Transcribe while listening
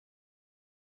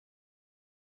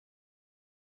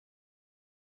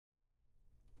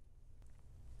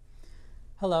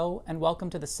Hello, and welcome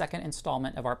to the second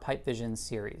installment of our PipeVisions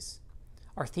series.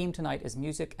 Our theme tonight is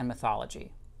music and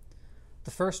mythology. The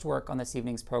first work on this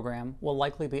evening's program will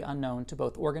likely be unknown to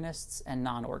both organists and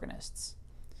non-organists.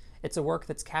 It's a work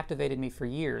that's captivated me for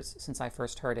years since I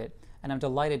first heard it, and I'm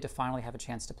delighted to finally have a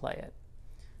chance to play it.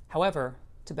 However,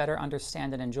 to better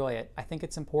understand and enjoy it, I think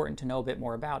it's important to know a bit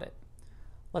more about it.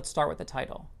 Let's start with the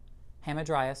title,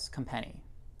 Hamadryas Compenii.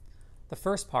 The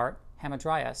first part,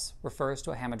 Hamadryas, refers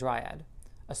to a hamadryad,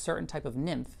 a certain type of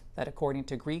nymph that, according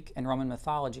to Greek and Roman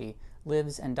mythology,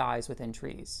 lives and dies within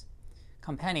trees.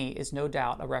 Compenii is no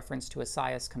doubt a reference to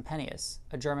Esaias Compennius,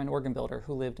 a German organ builder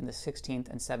who lived in the 16th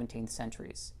and 17th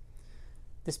centuries.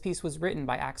 This piece was written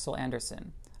by Aksel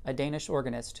Andersen, a Danish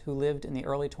organist who lived in the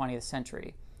early 20th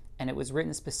century, and it was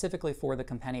written specifically for the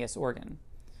Compennius organ.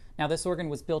 Now, this organ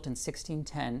was built in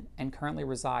 1610 and currently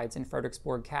resides in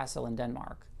Frederiksborg Castle in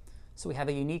Denmark. So we have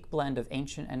a unique blend of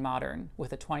ancient and modern,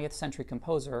 with a 20th century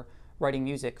composer writing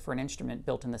music for an instrument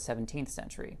built in the 17th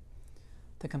century.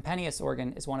 The Compennius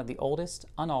organ is one of the oldest,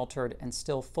 unaltered, and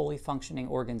still fully functioning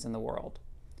organs in the world.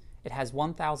 It has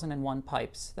 1,001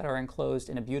 pipes that are enclosed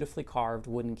in a beautifully carved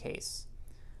wooden case.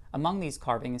 Among these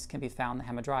carvings can be found the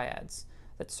hamadryads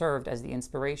that served as the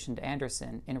inspiration to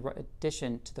Andersen in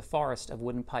addition to the forest of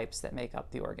wooden pipes that make up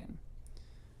the organ.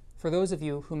 For those of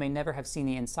you who may never have seen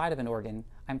the inside of an organ,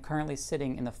 I'm currently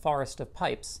sitting in the forest of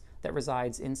pipes that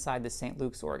resides inside the St.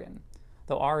 Luke's organ,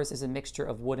 though ours is a mixture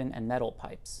of wooden and metal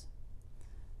pipes.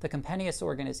 The Compennius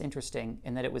organ is interesting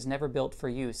in that it was never built for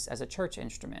use as a church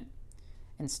instrument.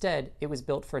 Instead, it was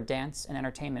built for dance and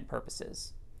entertainment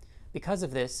purposes. Because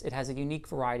of this, it has a unique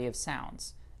variety of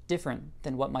sounds, different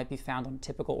than what might be found on a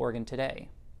typical organ today.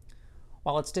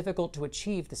 While it's difficult to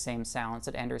achieve the same sounds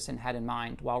that Andersen had in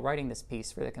mind while writing this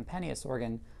piece for the Compennius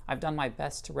organ, I've done my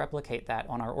best to replicate that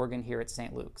on our organ here at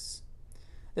St. Luke's.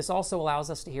 This also allows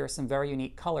us to hear some very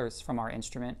unique colors from our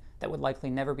instrument that would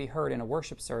likely never be heard in a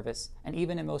worship service and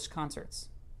even in most concerts.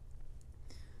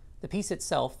 The piece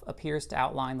itself appears to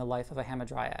outline the life of a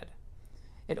hamadryad.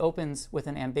 It opens with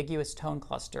an ambiguous tone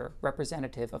cluster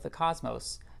representative of the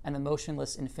cosmos and the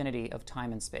motionless infinity of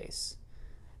time and space.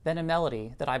 Then a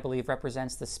melody that I believe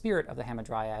represents the spirit of the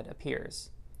hamadryad appears.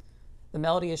 The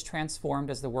melody is transformed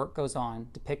as the work goes on,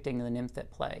 depicting the nymph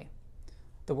at play.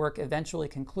 The work eventually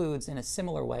concludes in a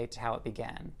similar way to how it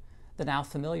began. The now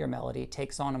familiar melody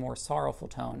takes on a more sorrowful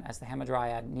tone as the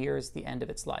hamadryad nears the end of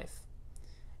its life.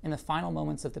 In the final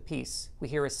moments of the piece, we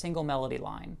hear a single melody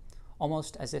line,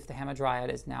 almost as if the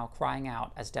hamadryad is now crying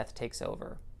out as death takes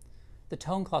over. The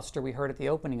tone cluster we heard at the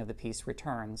opening of the piece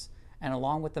returns, and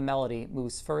along with the melody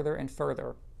moves further and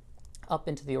further up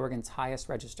into the organ's highest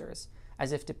registers,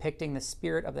 as if depicting the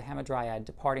spirit of the hamadryad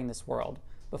departing this world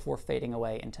before fading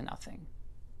away into nothing.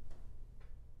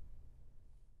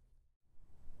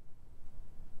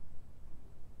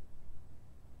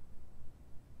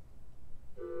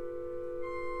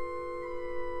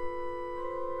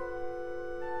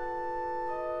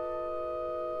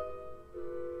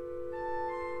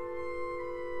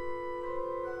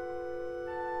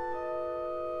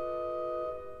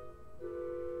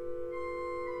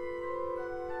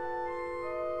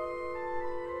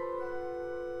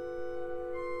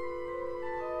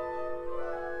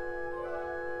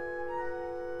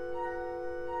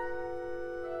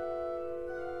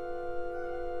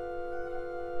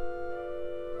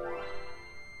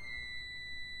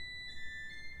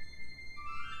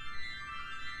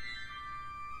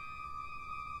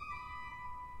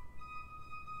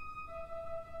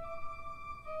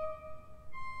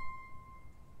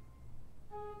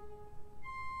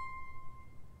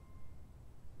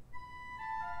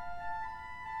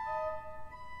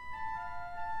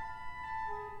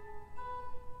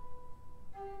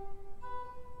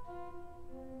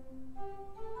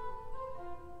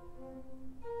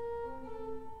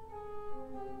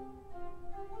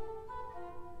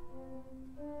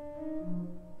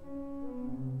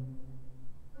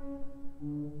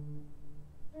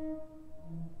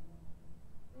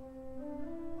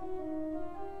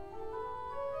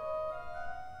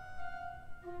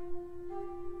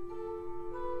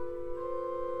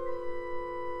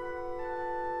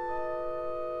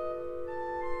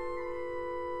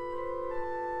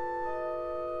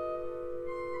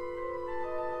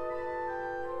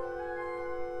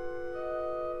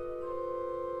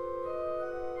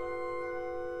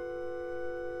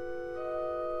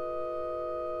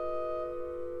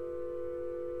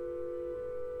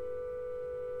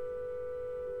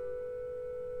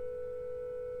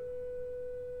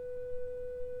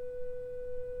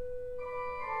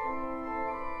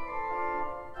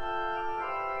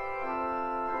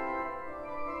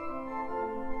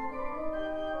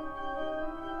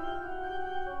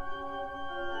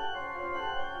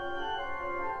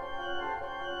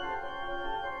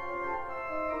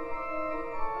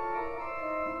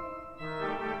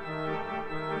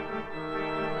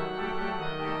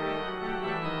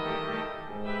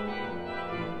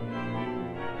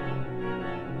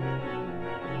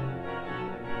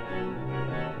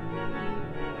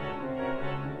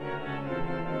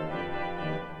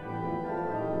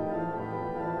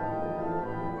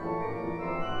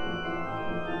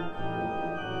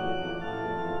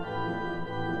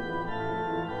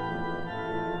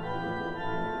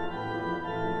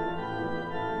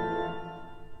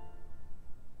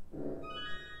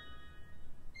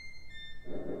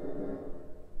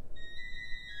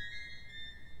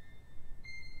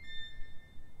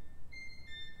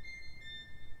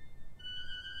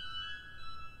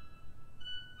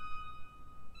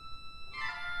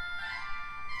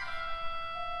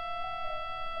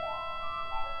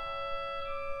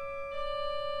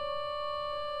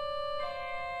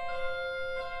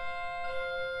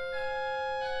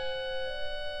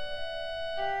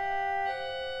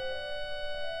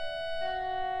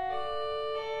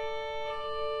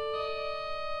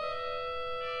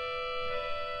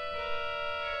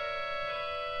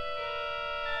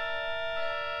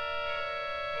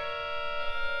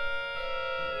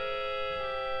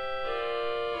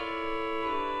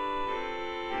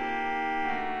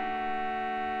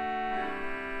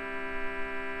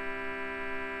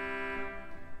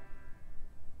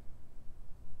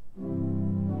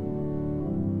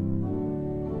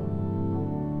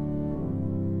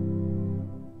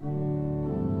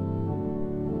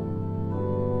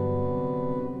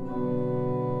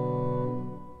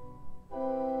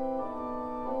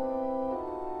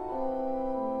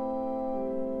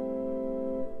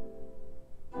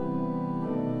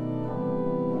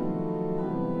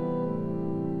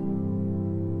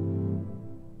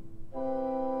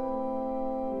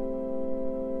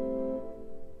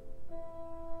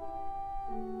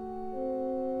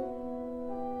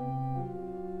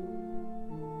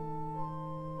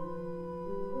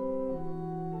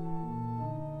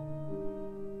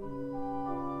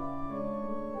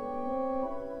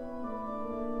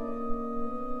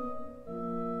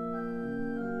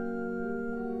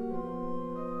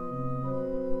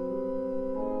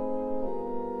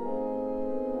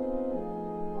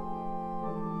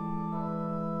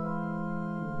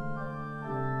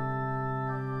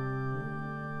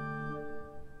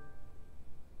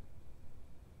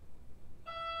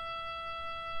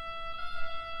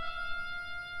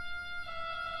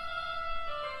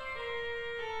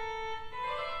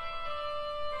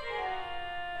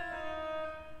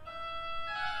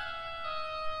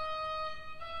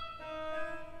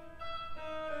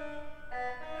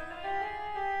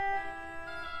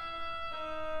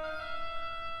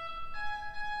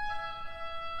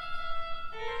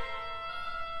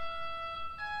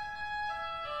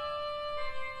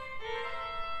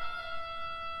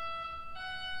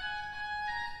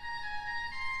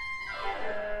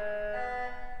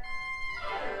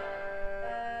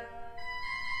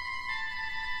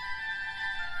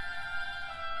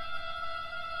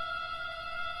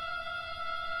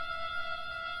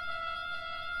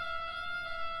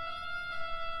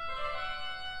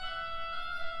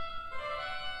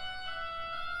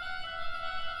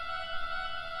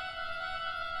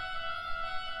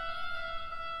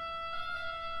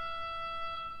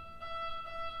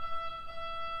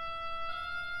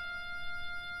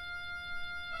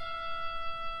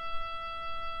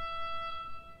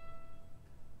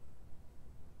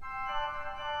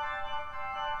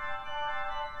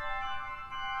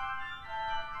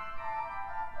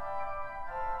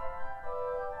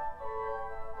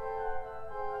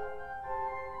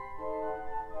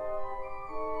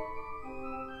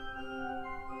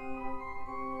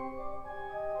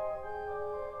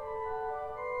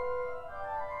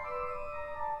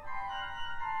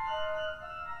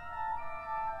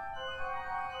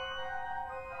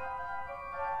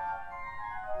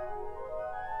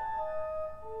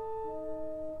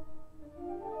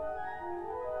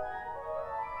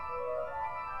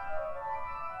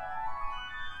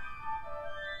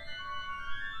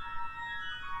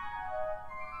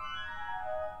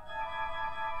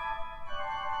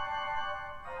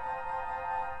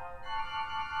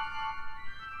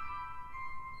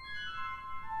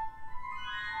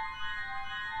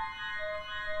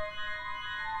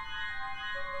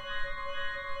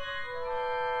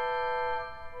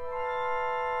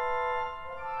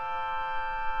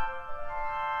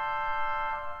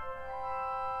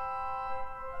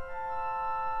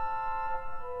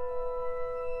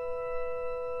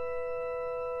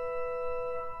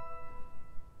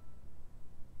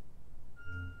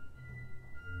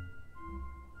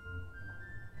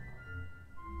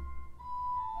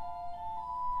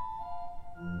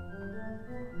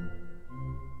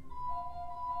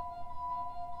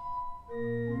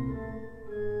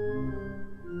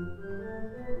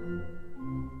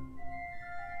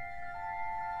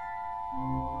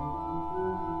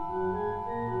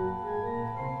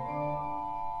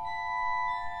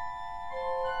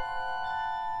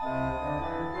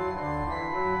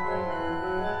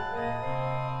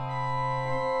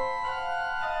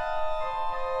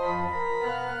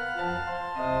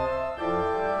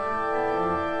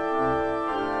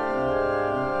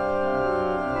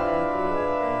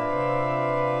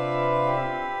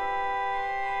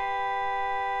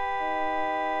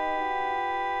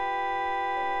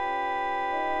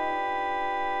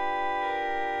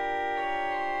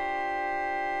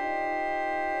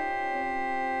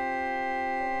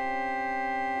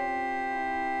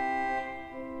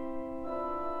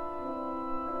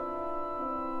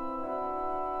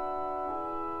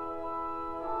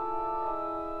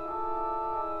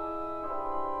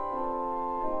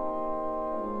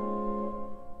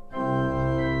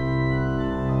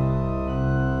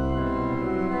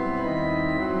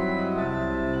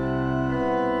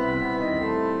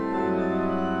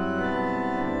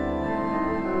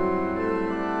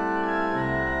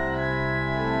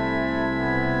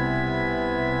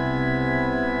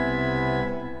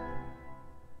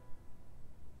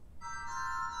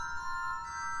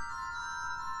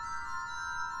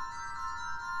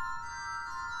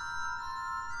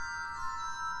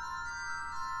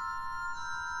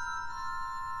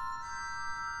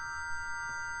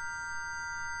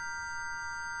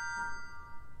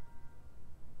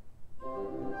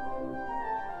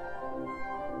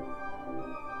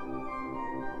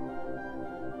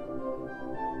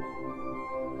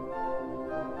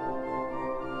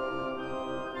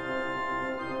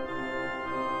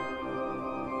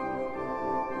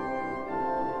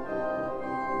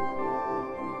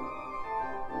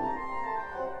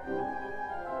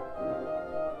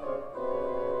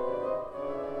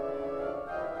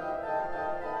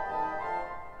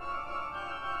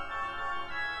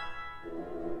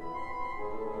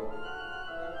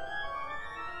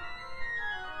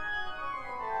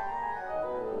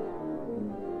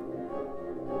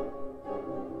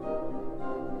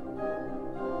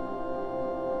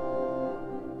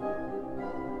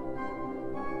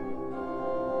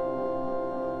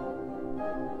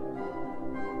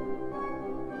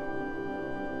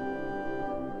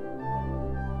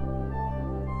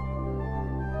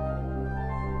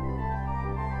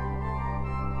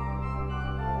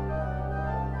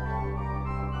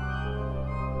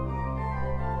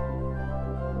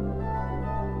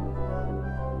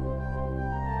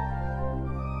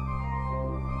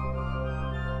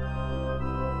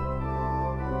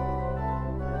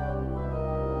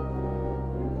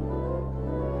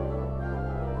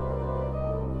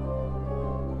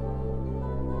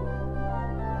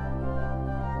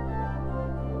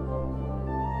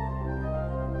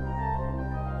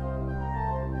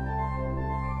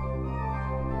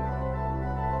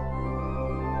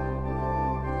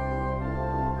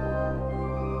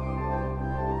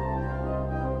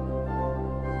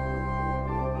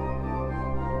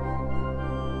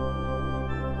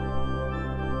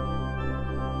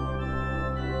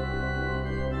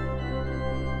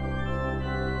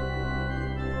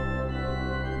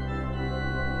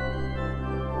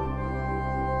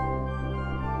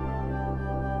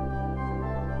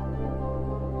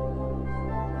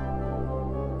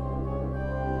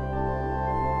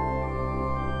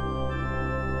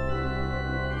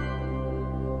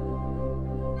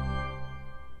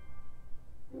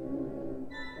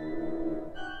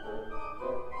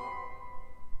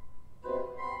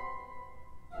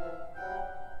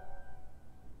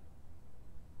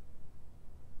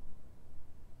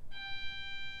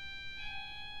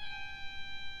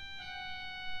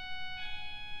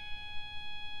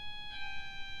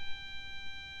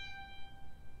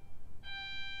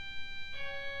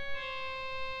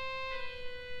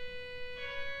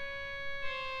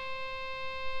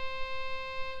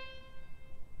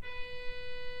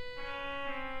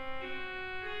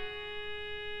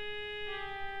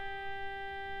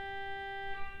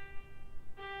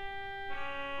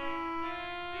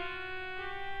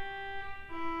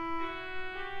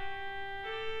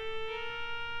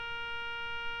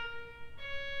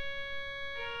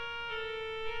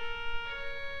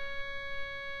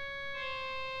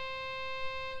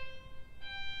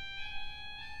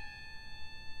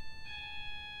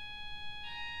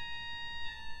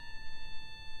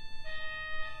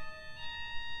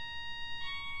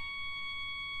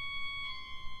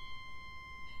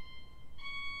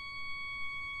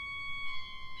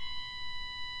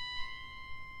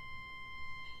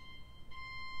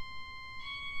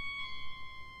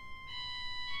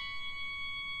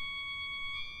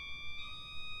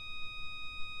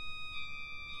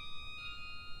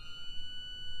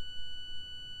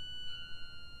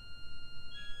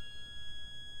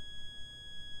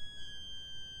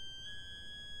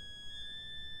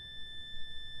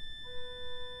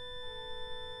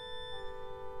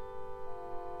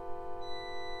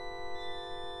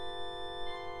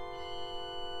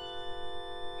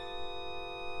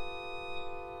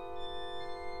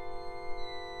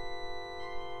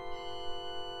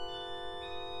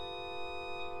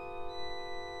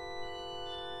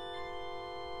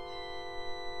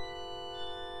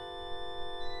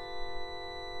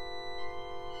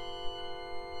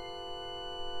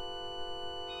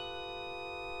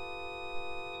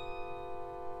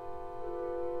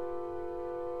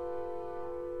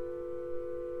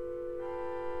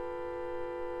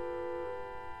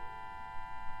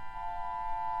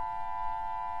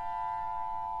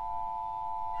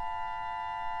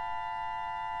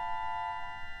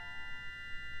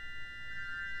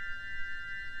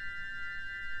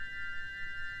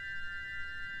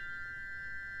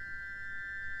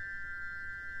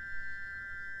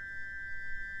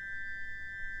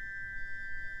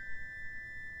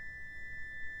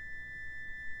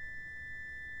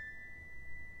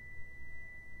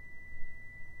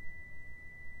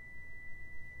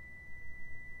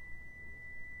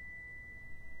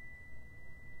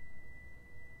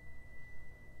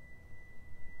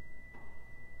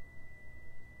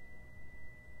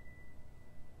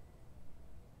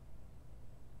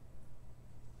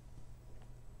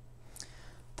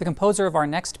 The composer of our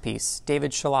next piece,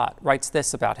 David Schelat, writes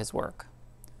this about his work.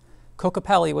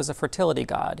 Kokopelli was a fertility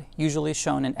god, usually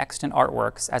shown in extant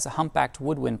artworks as a humpbacked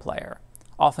woodwind player,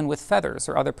 often with feathers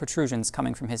or other protrusions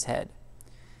coming from his head.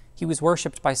 He was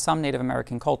worshipped by some Native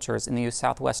American cultures in the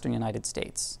southwestern United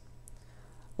States.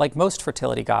 Like most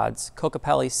fertility gods,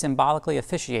 Kokopelli symbolically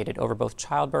officiated over both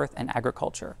childbirth and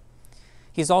agriculture.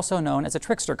 He is also known as a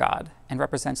trickster god and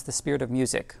represents the spirit of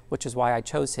music, which is why I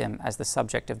chose him as the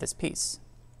subject of this piece.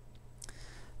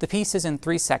 The piece is in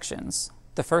 3 sections.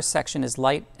 The first section is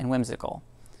light and whimsical.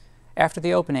 After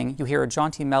the opening, you hear a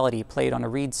jaunty melody played on a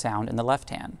reed sound in the left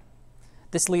hand.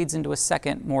 This leads into a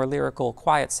second, more lyrical,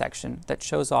 quiet section that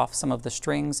shows off some of the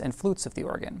strings and flutes of the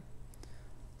organ.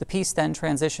 The piece then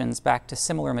transitions back to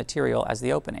similar material as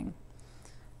the opening.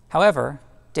 However,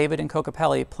 David and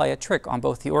Kokopelli play a trick on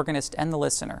both the organist and the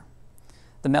listener.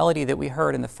 The melody that we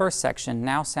heard in the first section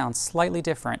now sounds slightly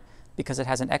different because it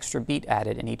has an extra beat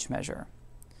added in each measure.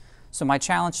 So my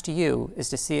challenge to you is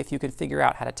to see if you can figure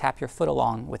out how to tap your foot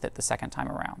along with it the second time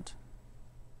around.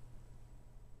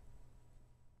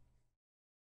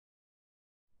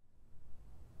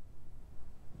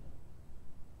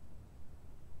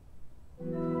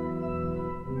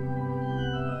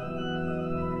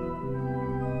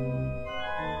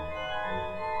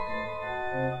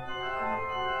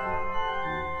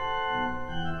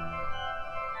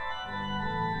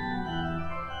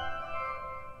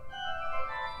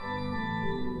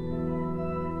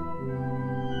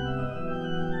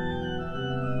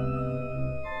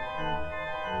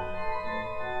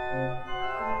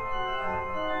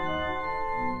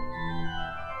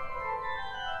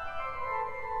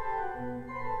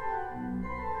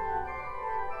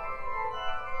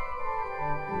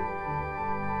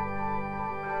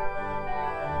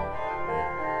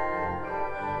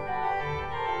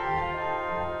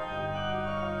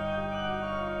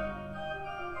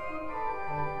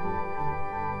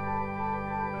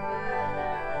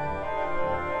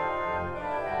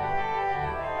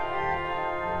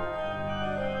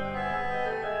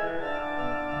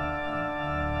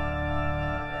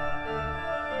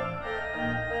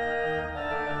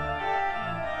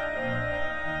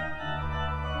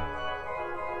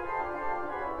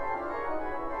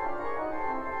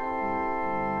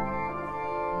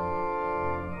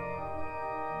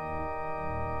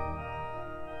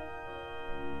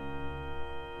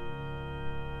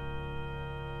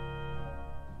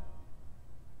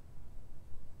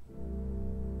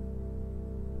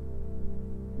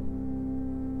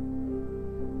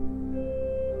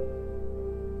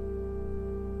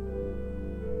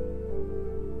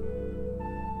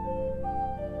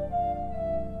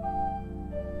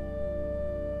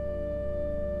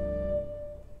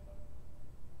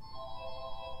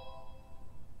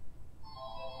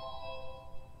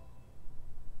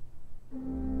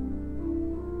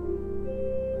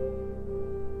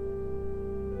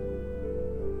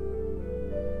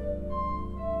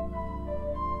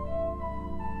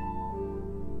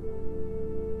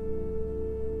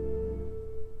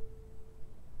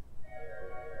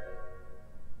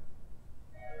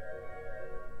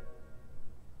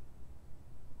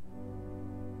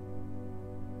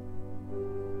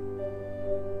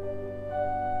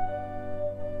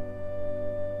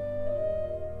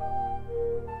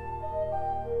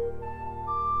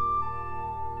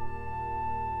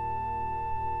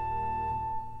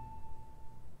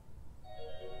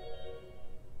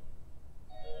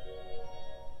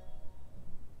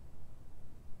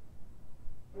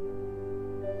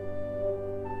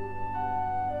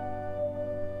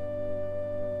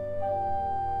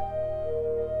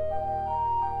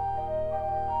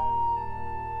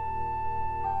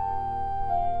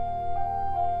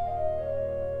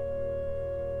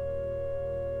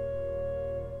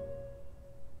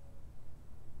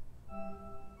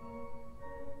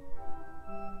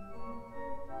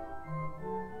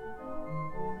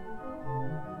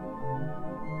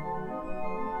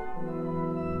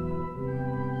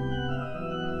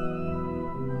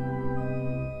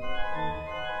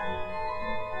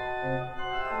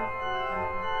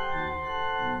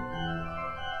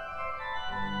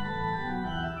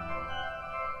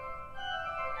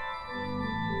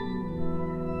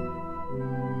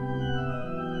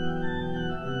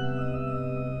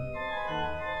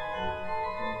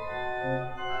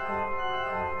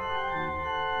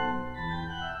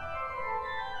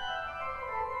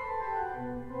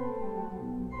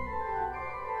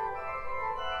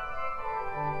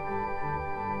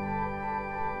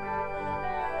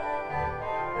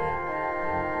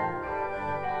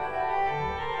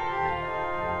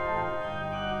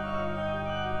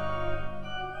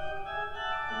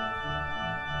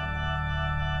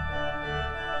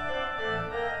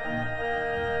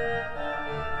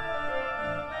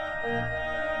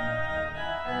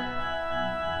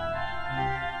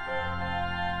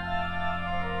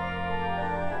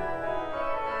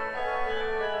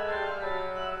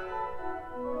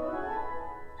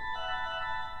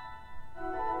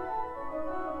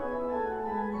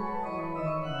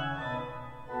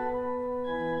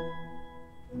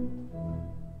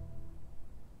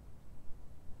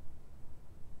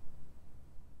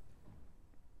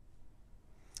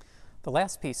 The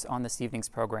last piece on this evening's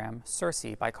program,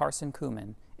 Circe by Carson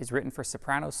Cooman, is written for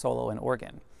soprano solo and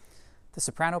organ. The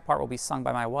soprano part will be sung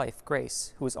by my wife,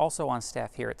 Grace, who is also on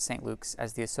staff here at St. Luke's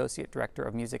as the Associate Director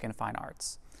of Music and Fine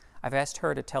Arts. I've asked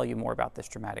her to tell you more about this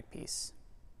dramatic piece.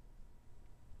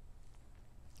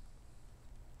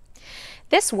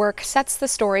 This work sets the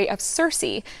story of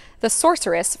Circe, the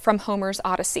sorceress from Homer's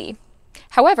Odyssey.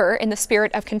 However, in the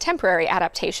spirit of contemporary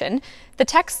adaptation, the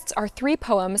texts are 3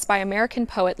 poems by American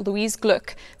poet Louise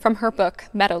Gluck from her book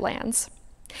Meadowlands.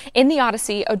 In the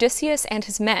Odyssey, Odysseus and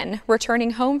his men,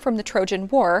 returning home from the Trojan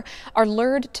War, are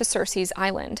lured to Circe's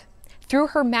island. Through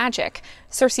her magic,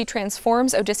 Circe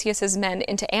transforms Odysseus's men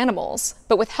into animals,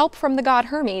 but with help from the god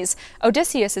Hermes,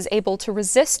 Odysseus is able to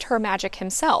resist her magic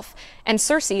himself, and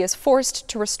Circe is forced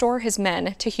to restore his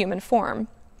men to human form.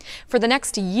 For the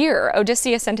next year,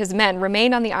 Odysseus and his men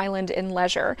remain on the island in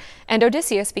leisure, and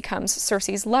Odysseus becomes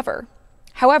Circe's lover.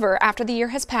 However, after the year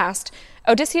has passed,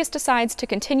 Odysseus decides to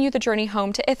continue the journey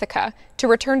home to Ithaca, to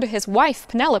return to his wife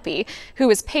Penelope, who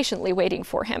is patiently waiting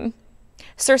for him.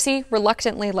 Circe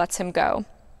reluctantly lets him go.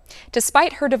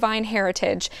 Despite her divine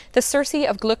heritage, the Circe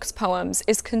of Gluck's poems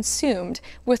is consumed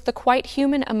with the quite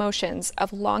human emotions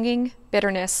of longing,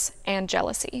 bitterness, and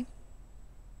jealousy.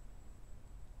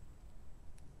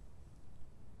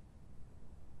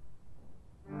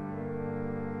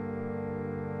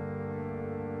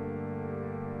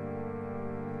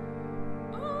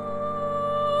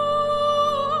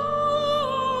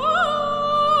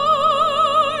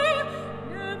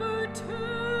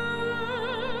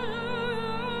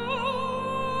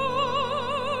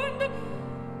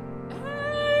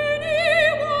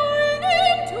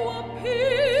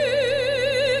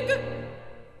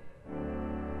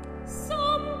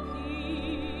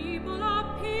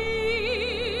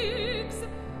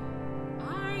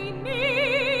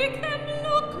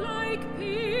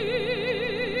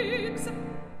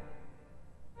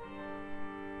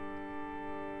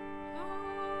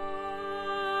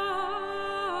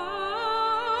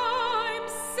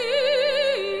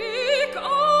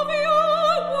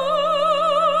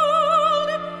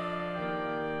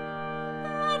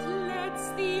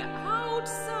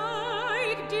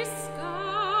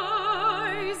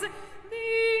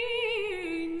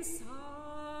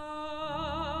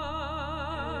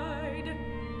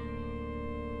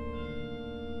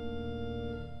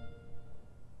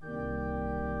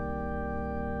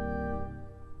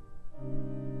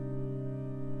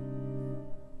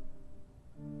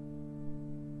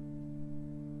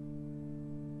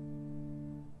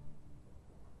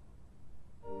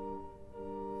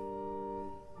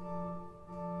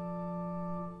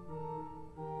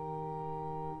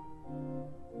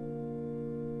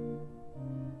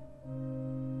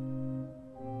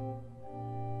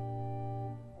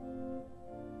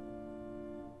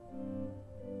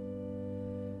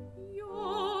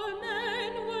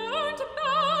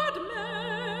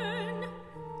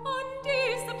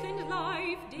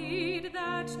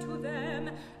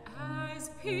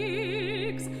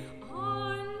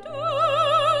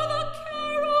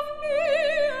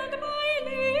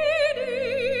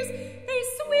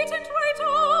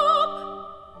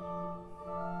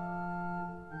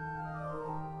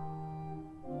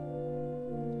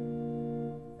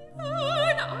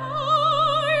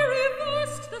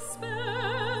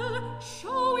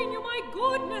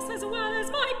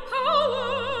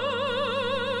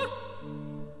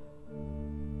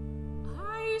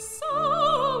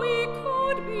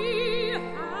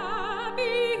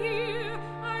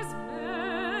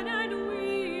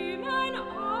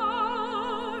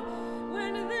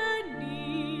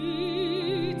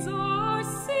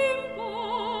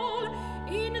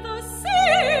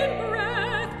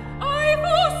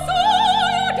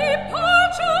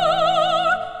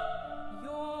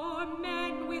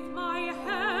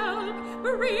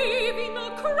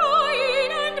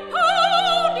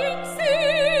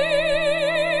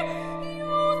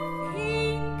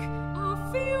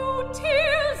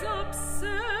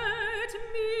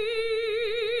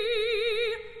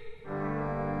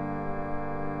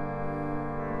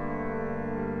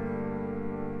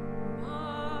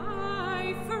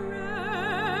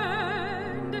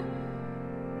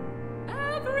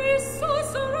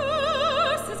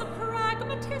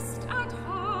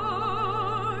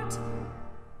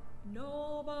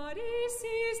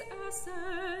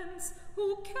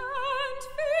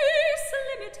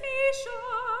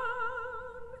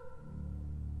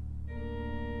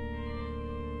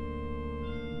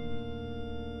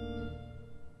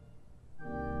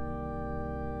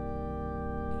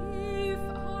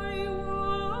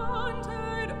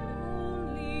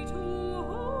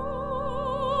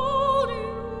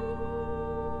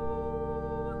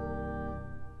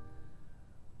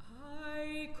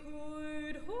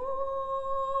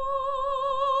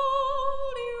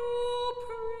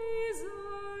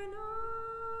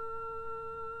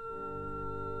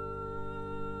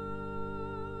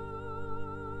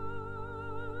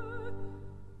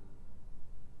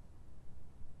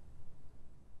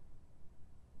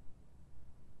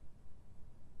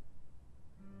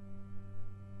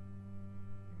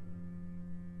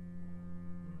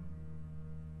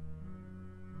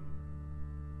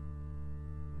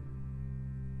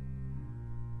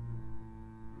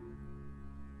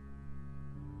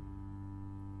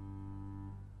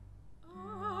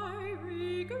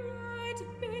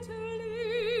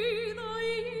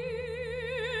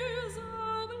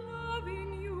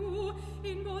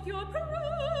 of your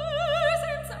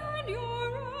presence and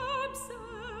your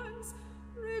absence,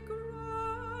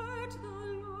 regret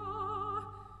the law,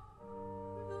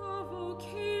 the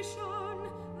vocation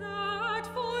that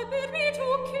forbid me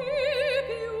to keep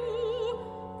you,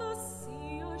 the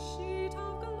sea a sheet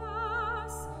of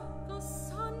glass, the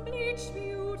sun-bleached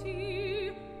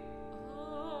beauty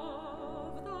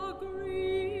of the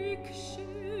Greek ships.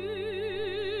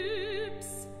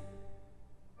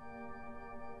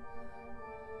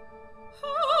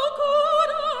 How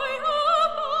could I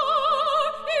have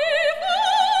more if I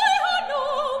had no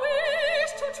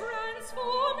wish to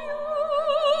transform you?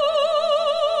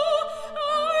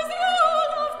 As you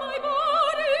love my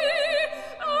body,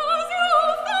 as you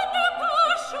fed the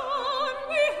passion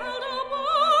we held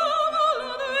above all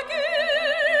other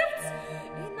gifts,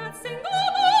 in that single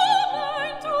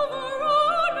moment over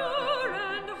honor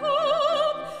and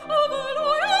hope, over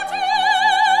loyalty,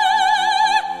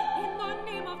 in the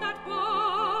name of that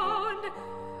bond,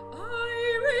 I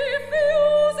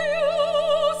refuse you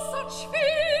such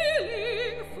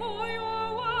feeling for your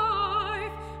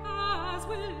wife as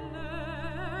will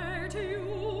let you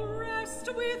rest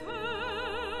with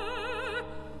her.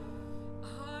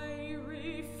 I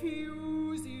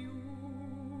refuse you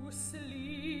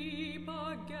sleep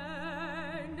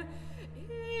again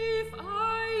if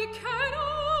I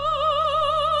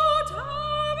cannot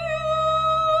have you.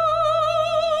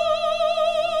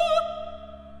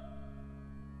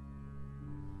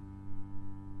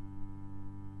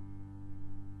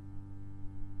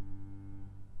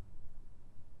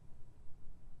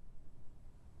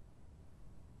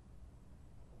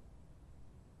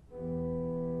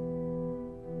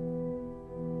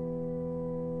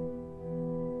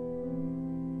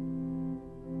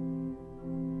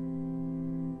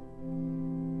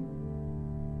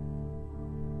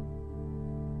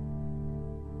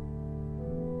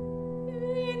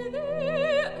 In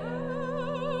the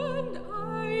end,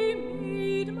 I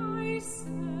made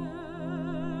myself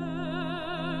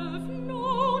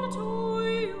known to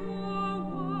your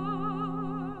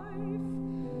wife,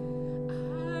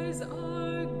 as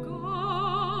a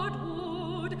god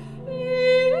would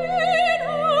in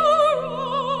her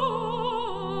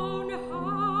own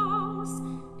house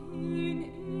in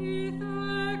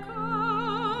Ithaca.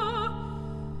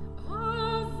 A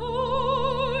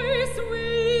voice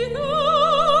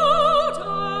without a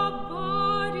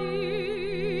body.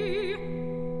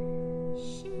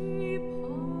 She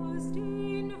paused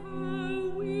in her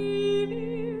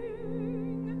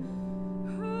weaving,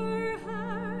 her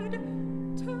head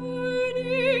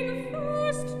turning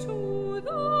first to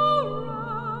the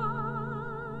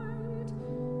right,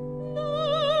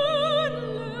 then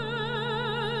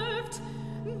left,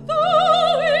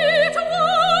 though it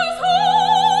was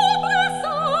hopeless,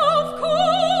 of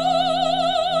course,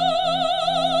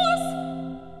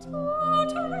 to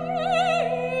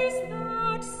trace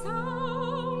that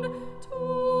sound to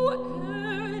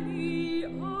any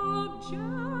objective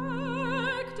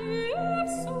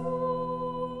source.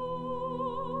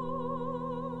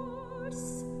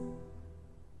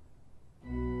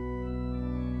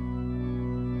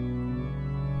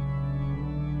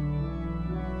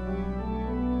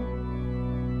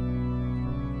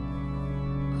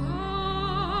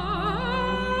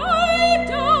 I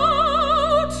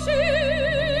doubt she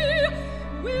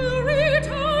will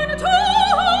return to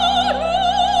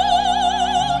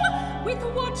home with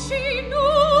what she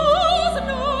knows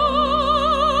now.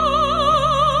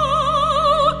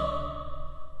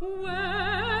 When